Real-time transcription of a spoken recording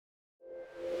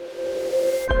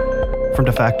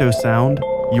From DeFacto Sound,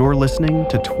 you're listening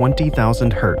to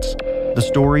 20,000 Hertz, the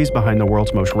stories behind the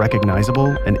world's most recognizable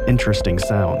and interesting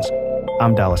sounds.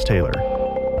 I'm Dallas Taylor.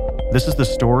 This is the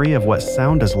story of what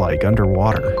sound is like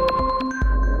underwater.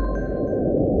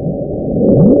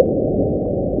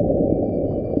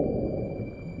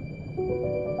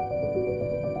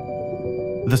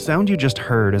 The sound you just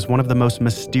heard is one of the most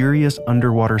mysterious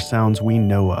underwater sounds we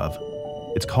know of.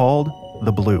 It's called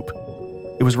the bloop.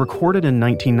 It was recorded in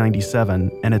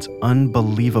 1997, and it's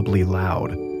unbelievably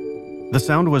loud. The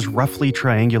sound was roughly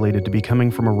triangulated to be coming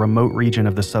from a remote region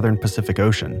of the southern Pacific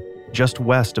Ocean, just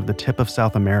west of the tip of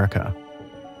South America.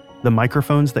 The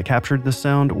microphones that captured this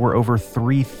sound were over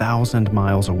 3,000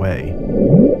 miles away.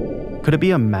 Could it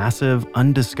be a massive,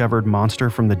 undiscovered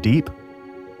monster from the deep?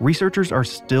 Researchers are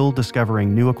still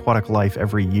discovering new aquatic life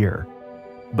every year.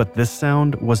 But this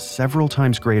sound was several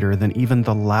times greater than even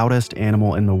the loudest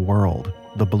animal in the world,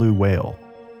 the blue whale.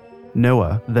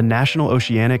 NOAA, the National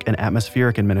Oceanic and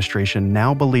Atmospheric Administration,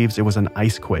 now believes it was an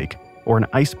ice quake, or an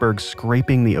iceberg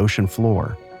scraping the ocean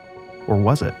floor. Or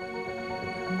was it?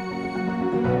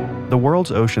 The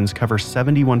world's oceans cover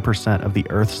 71% of the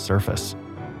Earth's surface.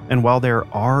 And while there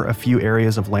are a few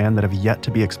areas of land that have yet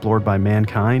to be explored by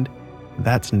mankind,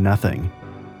 that's nothing.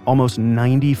 Almost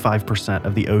 95%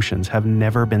 of the oceans have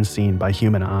never been seen by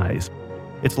human eyes.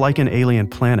 It's like an alien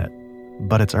planet,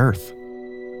 but it's Earth.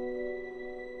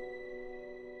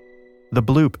 The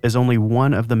bloop is only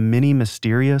one of the many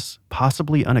mysterious,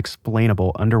 possibly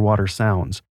unexplainable underwater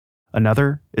sounds.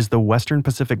 Another is the Western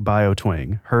Pacific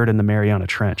biotwang heard in the Mariana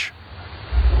Trench.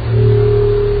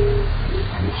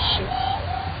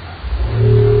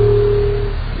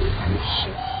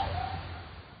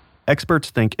 Experts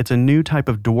think it's a new type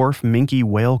of dwarf minke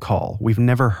whale call we've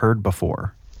never heard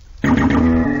before.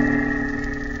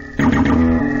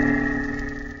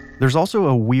 There's also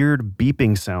a weird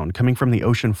beeping sound coming from the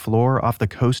ocean floor off the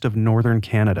coast of northern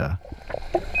Canada.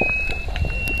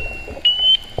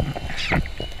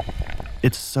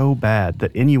 It's so bad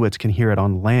that Inuits can hear it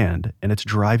on land, and it's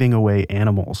driving away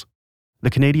animals. The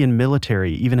Canadian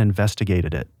military even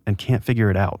investigated it and can't figure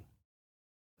it out.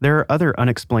 There are other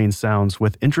unexplained sounds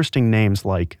with interesting names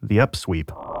like the upsweep,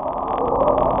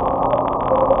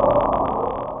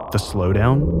 the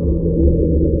slowdown,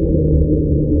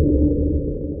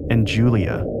 and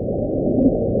Julia.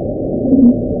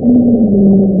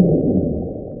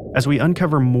 As we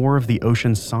uncover more of the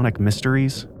ocean's sonic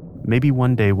mysteries, maybe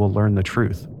one day we'll learn the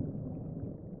truth.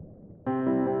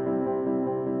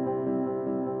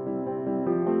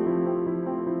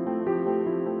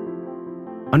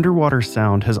 Underwater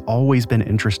sound has always been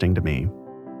interesting to me.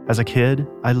 As a kid,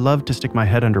 I loved to stick my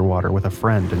head underwater with a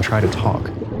friend and try to talk.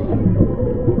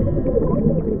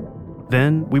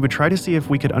 Then, we would try to see if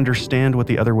we could understand what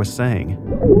the other was saying.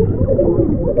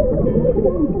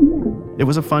 It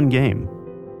was a fun game,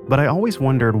 but I always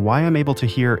wondered why I'm able to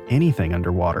hear anything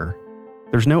underwater.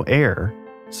 There's no air,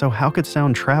 so how could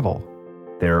sound travel?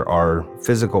 There are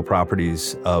physical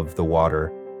properties of the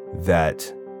water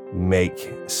that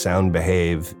make sound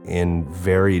behave in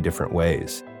very different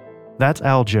ways. That's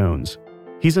Al Jones.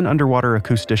 He's an underwater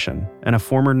acoustician and a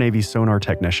former Navy sonar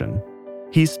technician.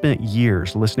 He's spent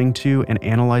years listening to and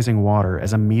analyzing water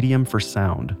as a medium for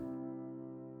sound.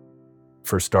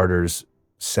 For starters,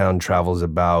 sound travels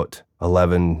about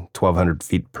 1,200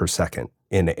 feet per second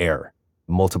in air.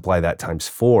 Multiply that times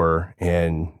 4,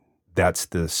 and that's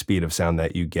the speed of sound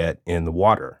that you get in the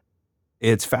water.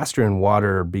 It's faster in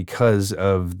water because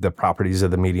of the properties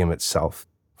of the medium itself.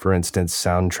 For instance,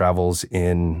 sound travels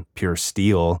in pure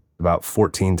steel about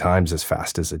 14 times as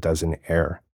fast as it does in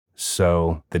air.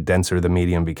 So the denser the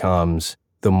medium becomes,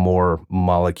 the more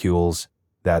molecules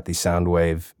that the sound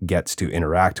wave gets to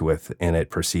interact with, and it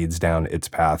proceeds down its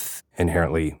path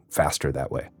inherently faster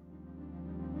that way.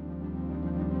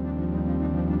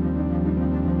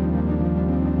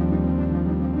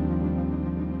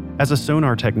 As a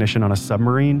sonar technician on a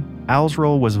submarine, Al's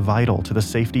role was vital to the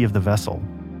safety of the vessel.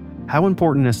 How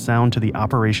important is sound to the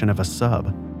operation of a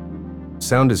sub?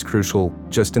 Sound is crucial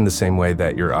just in the same way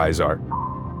that your eyes are.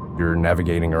 You're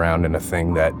navigating around in a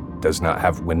thing that does not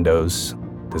have windows,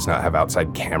 does not have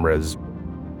outside cameras.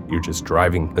 You're just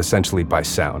driving essentially by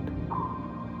sound.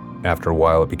 After a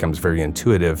while, it becomes very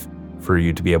intuitive for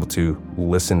you to be able to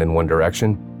listen in one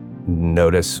direction,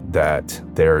 notice that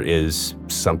there is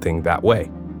something that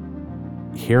way.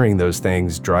 Hearing those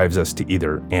things drives us to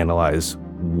either analyze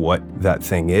what that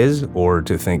thing is or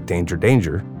to think danger,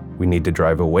 danger. We need to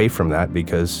drive away from that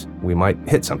because we might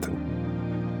hit something.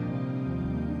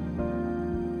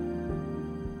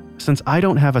 Since I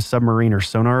don't have a submarine or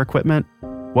sonar equipment,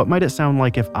 What might it sound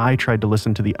like if I tried to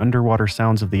listen to the underwater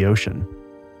sounds of the ocean?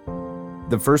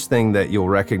 The first thing that you'll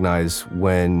recognize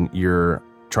when you're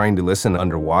trying to listen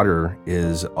underwater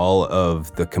is all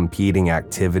of the competing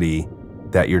activity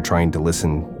that you're trying to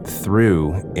listen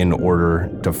through in order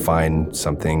to find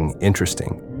something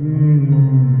interesting.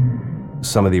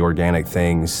 Some of the organic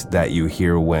things that you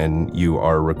hear when you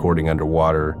are recording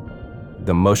underwater,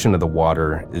 the motion of the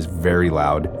water is very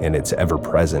loud and it's ever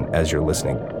present as you're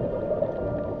listening.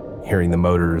 Hearing the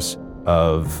motors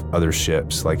of other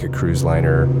ships like a cruise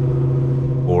liner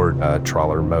or a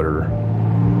trawler motor.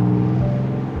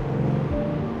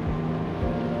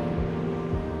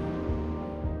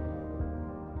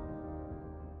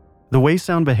 The way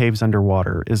sound behaves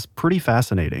underwater is pretty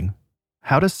fascinating.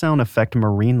 How does sound affect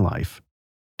marine life?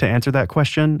 To answer that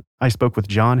question, I spoke with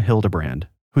John Hildebrand,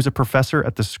 who's a professor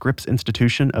at the Scripps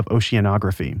Institution of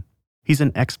Oceanography. He's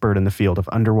an expert in the field of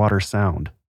underwater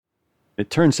sound. It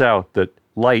turns out that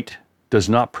light does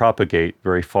not propagate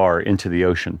very far into the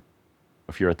ocean.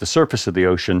 If you're at the surface of the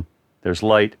ocean, there's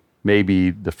light, maybe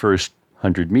the first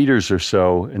 100 meters or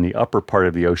so in the upper part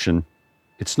of the ocean.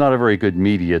 It's not a very good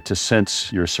media to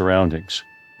sense your surroundings.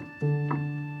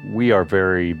 We are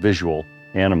very visual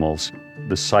animals.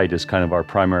 The sight is kind of our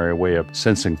primary way of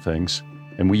sensing things,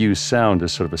 and we use sound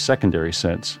as sort of a secondary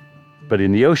sense. But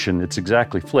in the ocean, it's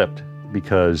exactly flipped,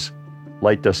 because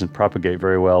light doesn't propagate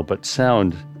very well, but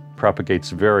sound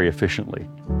propagates very efficiently.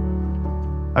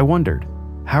 I wondered,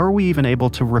 how are we even able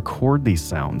to record these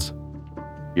sounds?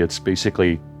 It's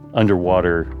basically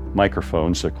underwater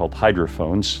microphones. They're called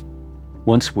hydrophones.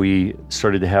 Once we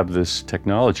started to have this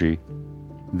technology,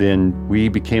 then we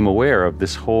became aware of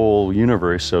this whole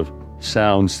universe of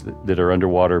sounds that are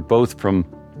underwater, both from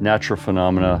natural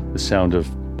phenomena, the sound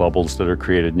of bubbles that are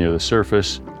created near the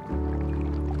surface,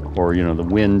 or, the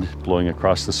wind blowing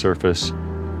across the surface,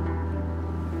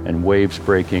 and waves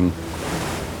breaking.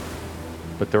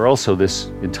 But there are also this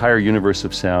entire universe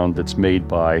of sound that's made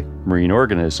by marine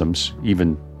organisms,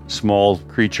 even small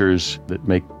creatures that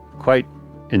make quite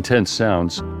intense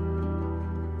sounds.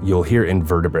 You'll hear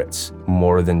invertebrates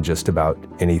more than just about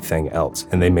anything else,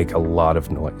 and they make a lot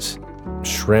of noise.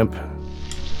 Shrimp,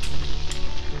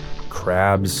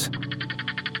 crabs,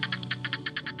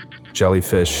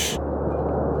 jellyfish,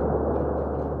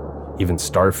 even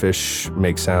starfish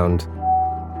make sound.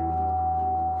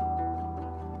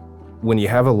 When you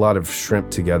have a lot of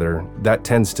shrimp together, that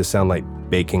tends to sound like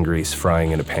bacon grease frying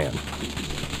in a pan.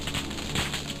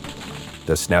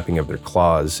 The snapping of their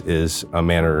claws is a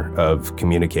manner of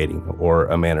communicating or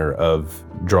a manner of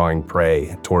drawing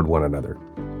prey toward one another.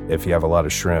 If you have a lot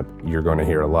of shrimp, you're going to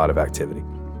hear a lot of activity.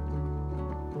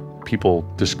 People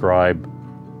describe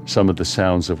some of the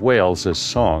sounds of whales as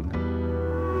song.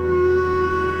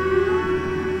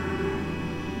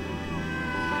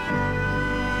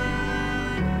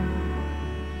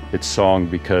 It's song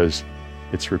because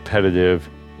it's repetitive,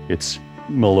 it's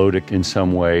melodic in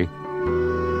some way.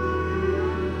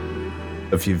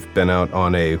 If you've been out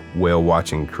on a whale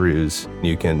watching cruise,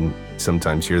 you can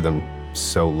sometimes hear them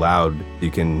so loud,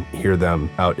 you can hear them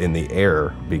out in the air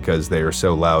because they are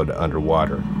so loud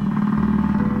underwater.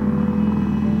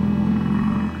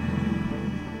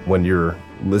 When you're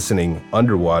listening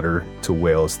underwater to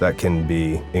whales, that can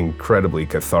be incredibly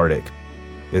cathartic.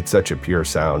 It's such a pure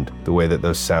sound, the way that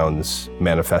those sounds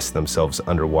manifest themselves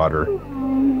underwater.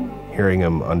 Hearing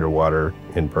them underwater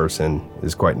in person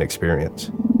is quite an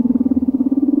experience.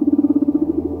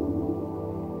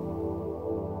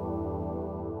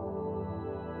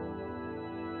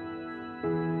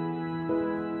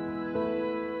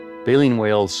 Baleen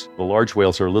whales, the large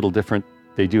whales, are a little different.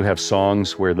 They do have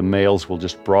songs where the males will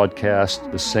just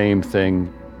broadcast the same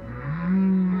thing.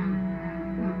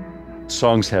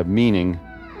 Songs have meaning.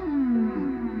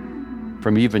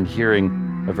 From even hearing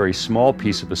a very small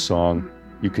piece of a song,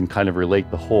 you can kind of relate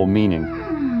the whole meaning.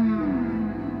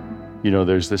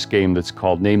 There's this game that's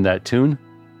called Name That Tune.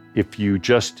 If you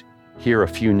just hear a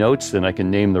few notes, then I can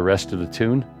name the rest of the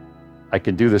tune. I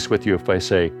can do this with you if I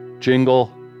say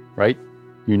jingle, right?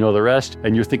 You know the rest,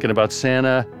 and you're thinking about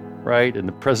Santa, right? And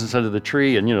the presents under the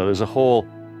tree, and there's a whole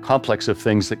complex of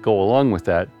things that go along with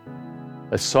that.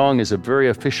 A song is a very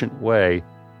efficient way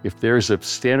if there's a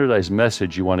standardized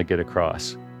message you want to get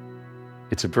across.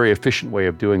 It's a very efficient way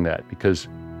of doing that because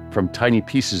from tiny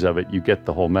pieces of it, you get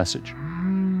the whole message.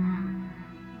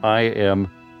 I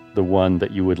am the one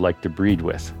that you would like to breed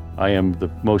with. I am the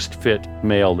most fit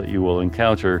male that you will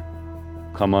encounter.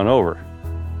 Come on over.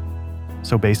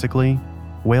 So basically,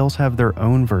 whales have their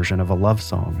own version of a love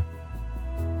song.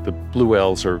 The blue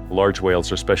whales or large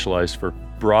whales are specialized for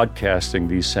broadcasting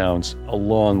these sounds a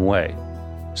long way.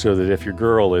 so that if your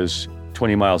girl is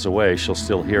 20 miles away, she'll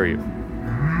still hear you.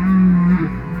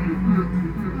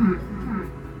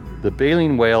 The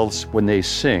baleen whales, when they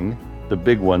sing, the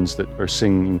big ones that are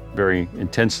singing very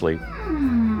intensely,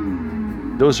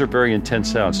 those are very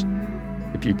intense sounds.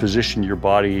 If you position your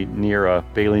body near a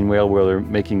baleen whale where they're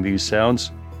making these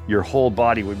sounds, your whole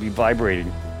body would be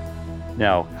vibrating.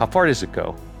 Now, how far does it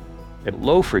go? At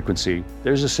low frequency,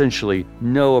 there's essentially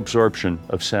no absorption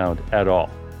of sound at all.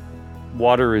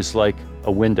 Water is like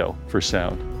a window for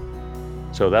sound.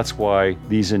 So that's why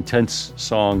these intense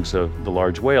songs of the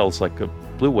large whales, like a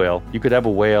blue whale, you could have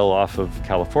a whale off of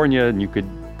California and you could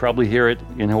probably hear it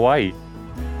in Hawaii.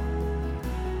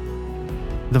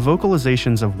 The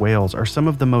vocalizations of whales are some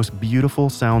of the most beautiful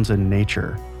sounds in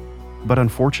nature. But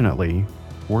unfortunately,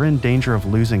 we're in danger of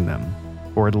losing them,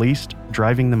 or at least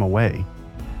driving them away.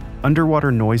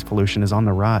 Underwater noise pollution is on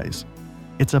the rise.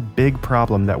 It's a big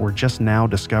problem that we're just now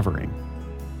discovering.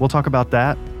 We'll talk about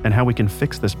that and how we can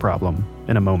fix this problem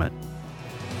in a moment.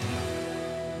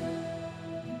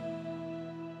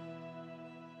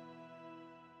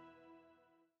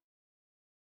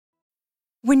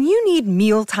 When you need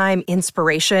mealtime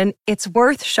inspiration, it's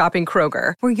worth shopping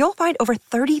Kroger, where you'll find over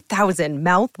 30,000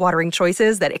 mouth-watering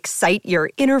choices that excite your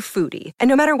inner foodie. And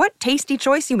no matter what tasty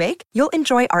choice you make, you'll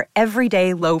enjoy our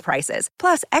everyday low prices,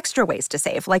 plus extra ways to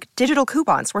save, like digital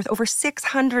coupons worth over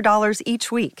 $600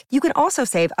 each week. You can also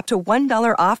save up to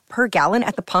 $1 off per gallon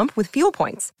at the pump with fuel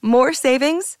points. More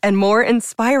savings and more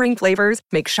inspiring flavors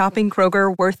make shopping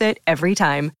Kroger worth it every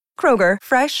time. Kroger,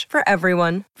 fresh for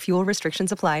everyone. Fuel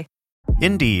restrictions apply.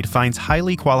 Indeed finds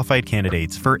highly qualified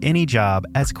candidates for any job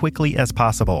as quickly as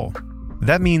possible.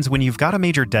 That means when you've got a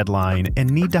major deadline and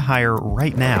need to hire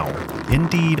right now,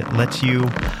 Indeed lets you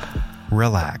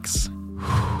relax.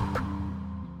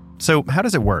 So how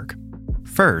does it work?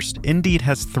 First, Indeed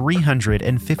has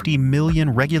 350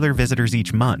 million regular visitors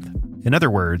each month. In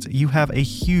other words, you have a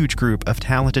huge group of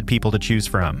talented people to choose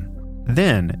from.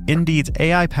 Then, Indeed's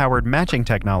AI-powered matching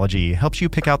technology helps you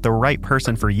pick out the right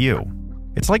person for you.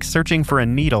 It's like searching for a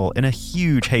needle in a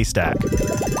huge haystack,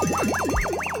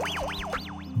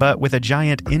 but with a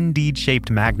giant Indeed-shaped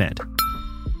magnet.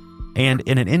 And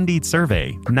in an Indeed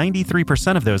survey,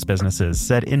 93% of those businesses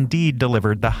said Indeed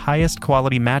delivered the highest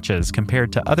quality matches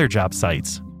compared to other job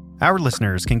sites. Our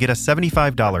listeners can get a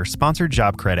 $75 sponsored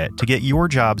job credit to get your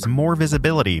jobs more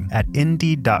visibility at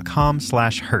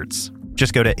Indeed.com/Hertz.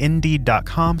 Just go to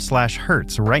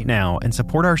Indeed.com/Hertz right now and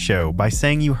support our show by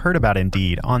saying you heard about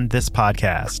Indeed on this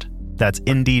podcast. That's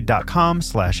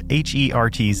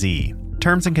Indeed.com/HERTZ.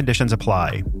 Terms and conditions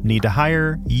apply. Need to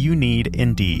hire? You need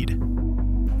Indeed.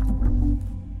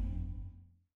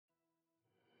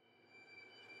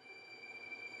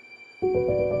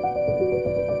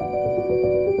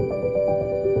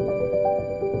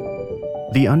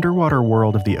 The underwater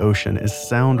world of the ocean is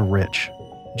sound-rich,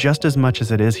 just as much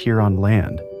as it is here on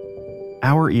land.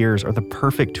 Our ears are the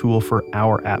perfect tool for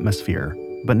our atmosphere,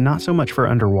 but not so much for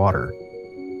underwater.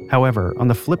 However, on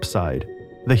the flip side,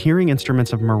 the hearing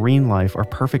instruments of marine life are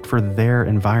perfect for their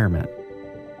environment.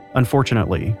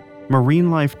 Unfortunately,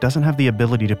 marine life doesn't have the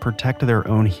ability to protect their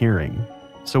own hearing,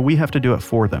 so we have to do it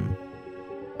for them.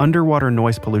 Underwater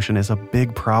noise pollution is a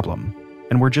big problem,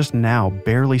 and we're just now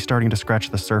barely starting to scratch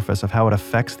the surface of how it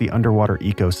affects the underwater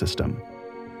ecosystem.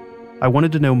 I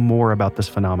wanted to know more about this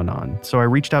phenomenon, so I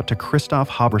reached out to Christoph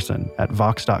Halvorsen at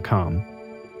Vox.com.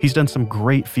 He's done some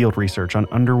great field research on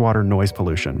underwater noise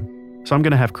pollution, so I'm going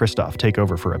to have Christoph take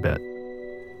over for a bit.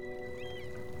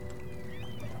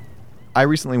 I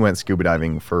recently went scuba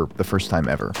diving for the first time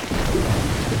ever.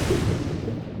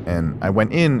 And I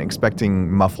went in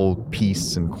expecting muffled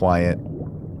peace and quiet,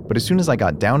 but as soon as I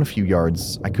got down a few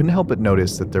yards, I couldn't help but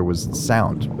notice that there was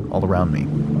sound all around me.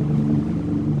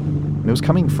 And it was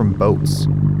coming from boats.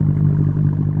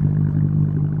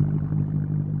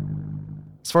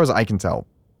 As far as I can tell,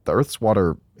 the Earth's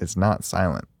water is not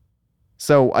silent.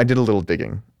 So I did a little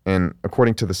digging, and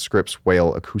according to the Scripps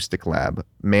Whale Acoustic Lab,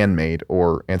 man-made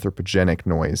or anthropogenic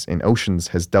noise in oceans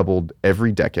has doubled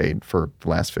every decade for the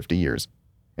last 50 years.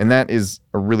 And that is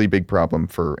a really big problem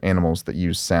for animals that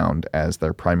use sound as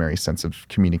their primary sense of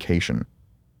communication.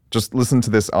 Just listen to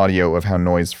this audio of how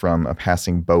noise from a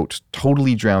passing boat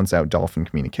totally drowns out dolphin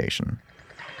communication.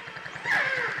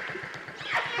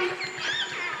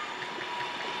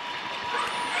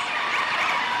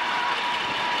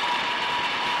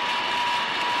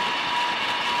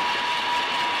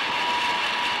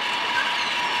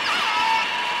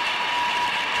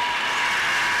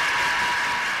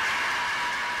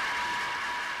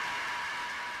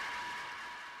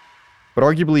 But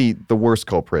arguably, the worst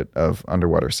culprit of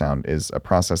underwater sound is a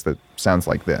process that sounds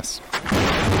like this.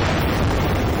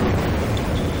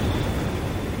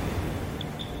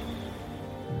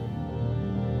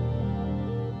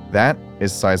 That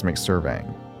is seismic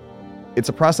surveying. It's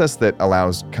a process that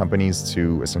allows companies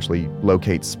to essentially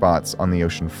locate spots on the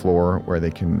ocean floor where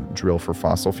they can drill for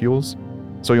fossil fuels.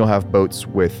 So you'll have boats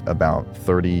with about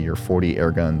 30 or 40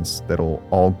 air guns that'll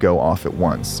all go off at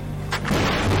once.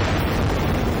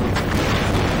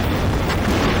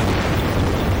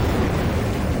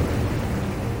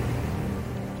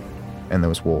 And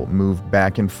those will move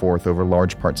back and forth over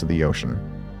large parts of the ocean.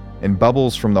 And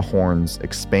bubbles from the horns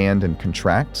expand and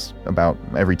contract about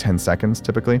every 10 seconds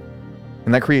typically.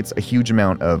 And that creates a huge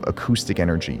amount of acoustic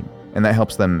energy, and that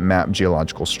helps them map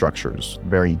geological structures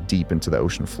very deep into the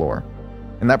ocean floor.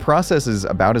 And that process is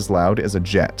about as loud as a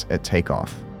jet at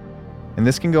takeoff. And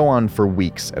this can go on for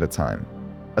weeks at a time.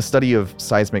 A study of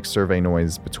seismic survey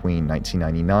noise between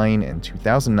 1999 and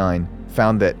 2009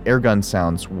 found that airgun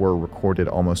sounds were recorded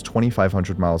almost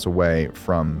 2,500 miles away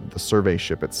from the survey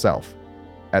ship itself.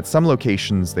 At some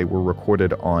locations, they were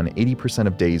recorded on 80%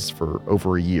 of days for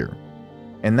over a year.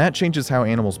 And that changes how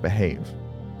animals behave.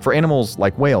 For animals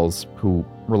like whales, who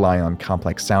rely on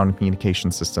complex sound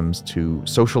communication systems to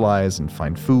socialize and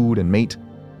find food and mate,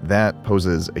 that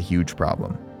poses a huge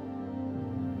problem.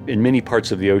 In many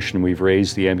parts of the ocean, we've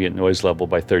raised the ambient noise level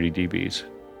by 30 dBs.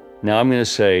 Now I'm going to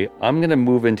say, I'm going to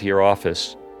move into your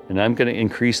office and I'm going to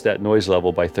increase that noise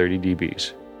level by 30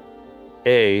 dBs.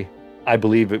 A, I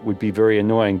believe it would be very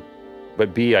annoying,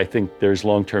 but B, I think there's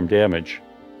long-term damage.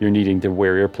 You're needing to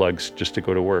wear earplugs just to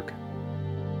go to work.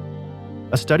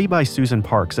 A study by Susan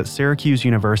Parks at Syracuse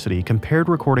University compared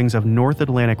recordings of North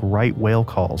Atlantic right whale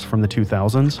calls from the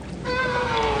 2000s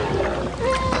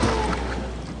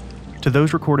to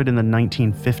those recorded in the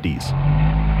 1950s.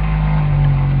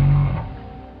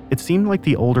 It seemed like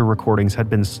the older recordings had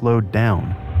been slowed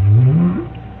down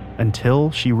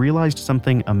until she realized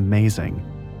something amazing.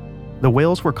 The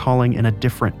whales were calling in a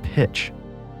different pitch.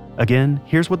 Again,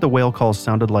 here's what the whale calls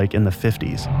sounded like in the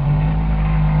 50s.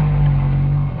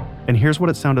 And here's what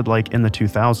it sounded like in the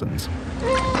 2000s.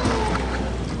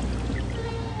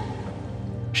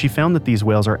 She found that these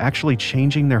whales are actually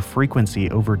changing their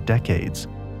frequency over decades.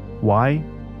 Why?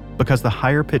 Because the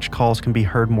higher pitch calls can be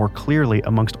heard more clearly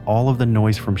amongst all of the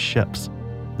noise from ships.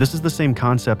 This is the same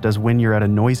concept as when you're at a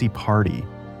noisy party.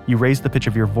 You raise the pitch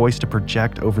of your voice to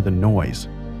project over the noise.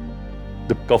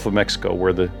 The Gulf of Mexico,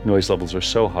 where the noise levels are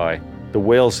so high, the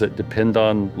whales that depend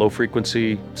on low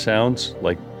frequency sounds,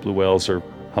 like blue whales or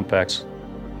humpbacks,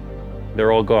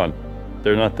 they're all gone.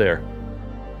 They're not there.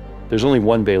 There's only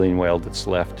one baleen whale that's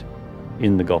left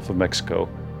in the Gulf of Mexico,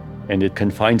 and it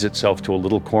confines itself to a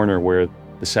little corner where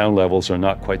the sound levels are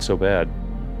not quite so bad.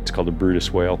 It's called a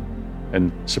Brutus whale.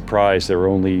 And surprise, there are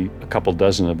only a couple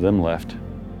dozen of them left.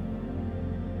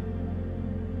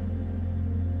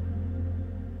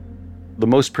 The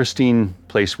most pristine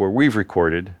place where we've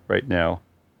recorded right now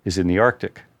is in the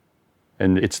Arctic.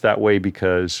 And it's that way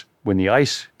because when the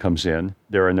ice comes in,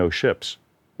 there are no ships.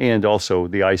 And also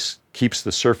the ice keeps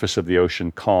the surface of the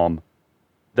ocean calm.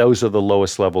 Those are the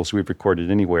lowest levels we've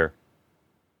recorded anywhere.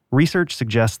 Research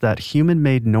suggests that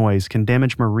human-made noise can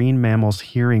damage marine mammals'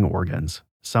 hearing organs,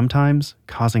 sometimes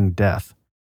causing death.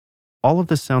 All of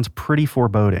this sounds pretty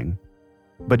foreboding,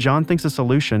 but John thinks a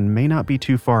solution may not be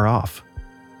too far off.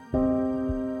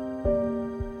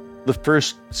 The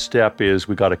first step is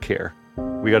we got to care.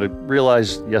 We got to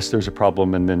realize, yes, there's a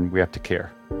problem, and then we have to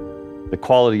care. The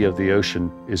quality of the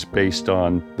ocean is based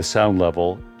on the sound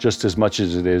level just as much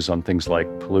as it is on things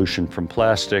like pollution from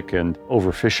plastic and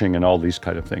overfishing and all these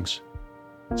kind of things.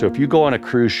 So if you go on a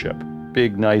cruise ship,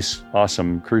 big, nice,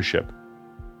 awesome cruise ship,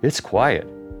 it's quiet.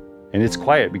 And it's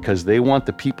quiet because they want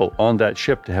the people on that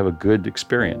ship to have a good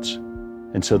experience.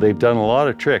 And so they've done a lot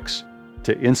of tricks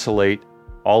to insulate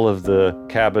all of the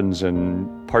cabins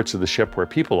and parts of the ship where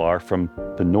people are from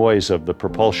the noise of the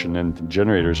propulsion and the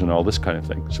generators and all this kind of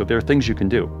thing. So there are things you can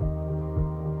do.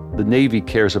 The Navy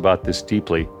cares about this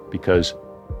deeply because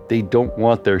they don't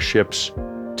want their ships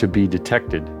to be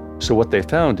detected. So what they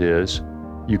found is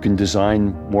you can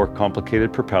design more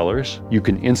complicated propellers. You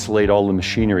can insulate all the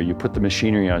machinery. You put the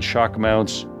machinery on shock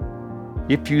mounts.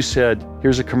 If you said,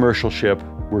 here's a commercial ship,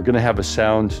 we're going to have a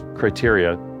sound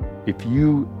criteria. If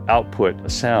you output a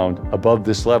sound above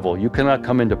this level, you cannot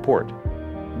come into port.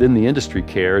 Then the industry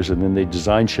cares, and then they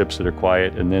design ships that are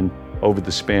quiet, and then over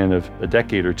the span of a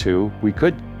decade or two, we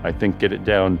could, I think, get it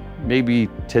down maybe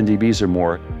 10 dBs or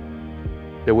more.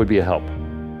 That would be a help.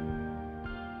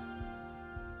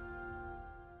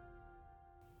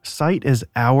 Sight is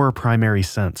our primary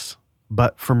sense,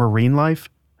 but for marine life,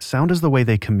 sound is the way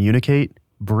they communicate,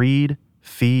 breed,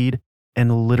 feed,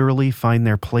 and literally find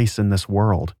their place in this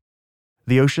world.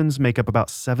 The oceans make up about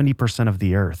 70% of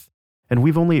the Earth, and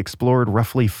we've only explored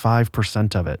roughly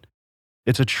 5% of it.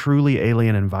 It's a truly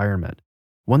alien environment,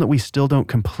 one that we still don't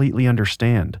completely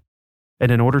understand.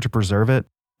 And in order to preserve it,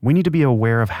 we need to be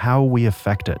aware of how we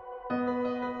affect it.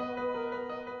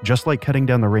 Just like cutting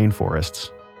down the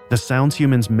rainforests, the sounds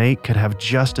humans make could have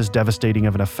just as devastating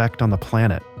of an effect on the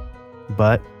planet.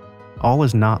 But all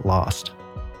is not lost.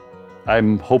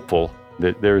 I'm hopeful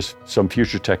that there's some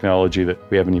future technology that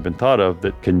we haven't even thought of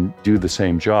that can do the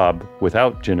same job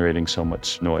without generating so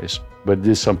much noise. But it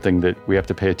is something that we have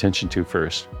to pay attention to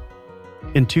first.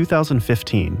 In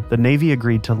 2015, the Navy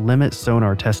agreed to limit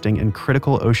sonar testing in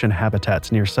critical ocean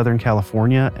habitats near Southern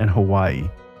California and Hawaii.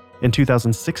 In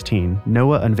 2016,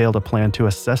 NOAA unveiled a plan to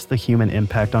assess the human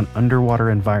impact on underwater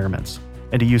environments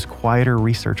and to use quieter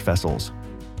research vessels.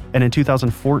 And in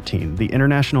 2014, the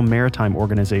International Maritime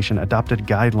Organization adopted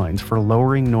guidelines for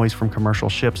lowering noise from commercial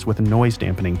ships with noise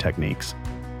dampening techniques.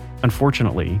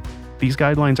 Unfortunately, these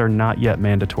guidelines are not yet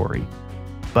mandatory.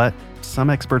 But some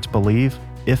experts believe,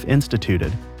 if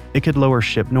instituted, it could lower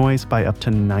ship noise by up to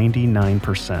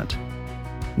 99%.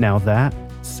 Now that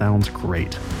sounds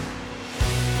great.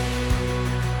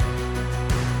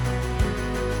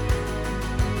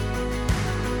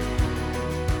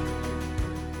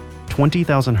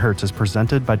 20,000 Hertz is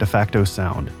presented by DeFacto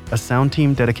Sound, a sound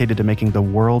team dedicated to making the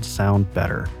world sound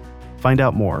better. Find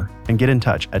out more and get in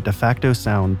touch at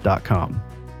defactosound.com.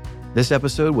 This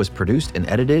episode was produced and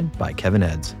edited by Kevin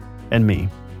Eds. And me,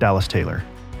 Dallas Taylor.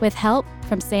 With help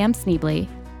from Sam Sneebly.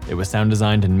 It was sound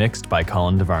designed and mixed by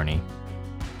Colin DeVarney.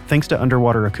 Thanks to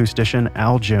underwater acoustician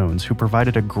Al Jones, who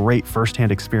provided a great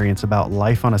firsthand experience about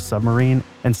life on a submarine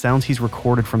and sounds he's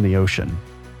recorded from the ocean,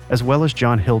 as well as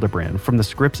John Hildebrand from the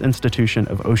Scripps Institution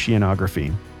of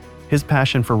Oceanography. His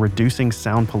passion for reducing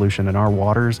sound pollution in our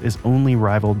waters is only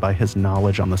rivaled by his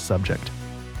knowledge on the subject.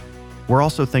 We're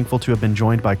also thankful to have been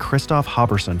joined by Christoph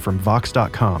Haberson from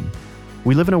Vox.com.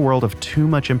 We live in a world of too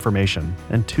much information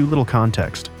and too little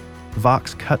context.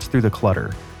 Vox cuts through the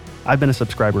clutter. I've been a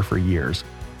subscriber for years.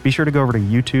 Be sure to go over to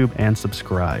YouTube and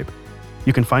subscribe.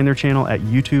 You can find their channel at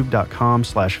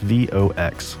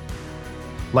youtube.com/VOX.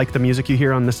 Like the music you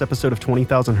hear on this episode of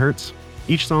 20,000 Hertz?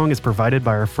 Each song is provided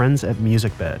by our friends at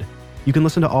MusicBed. You can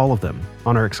listen to all of them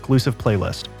on our exclusive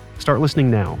playlist. Start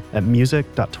listening now at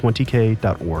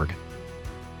music.20k.org.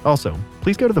 Also,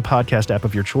 please go to the podcast app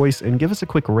of your choice and give us a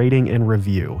quick rating and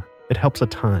review. It helps a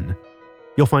ton.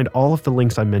 You'll find all of the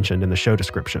links I mentioned in the show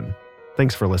description.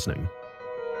 Thanks for listening.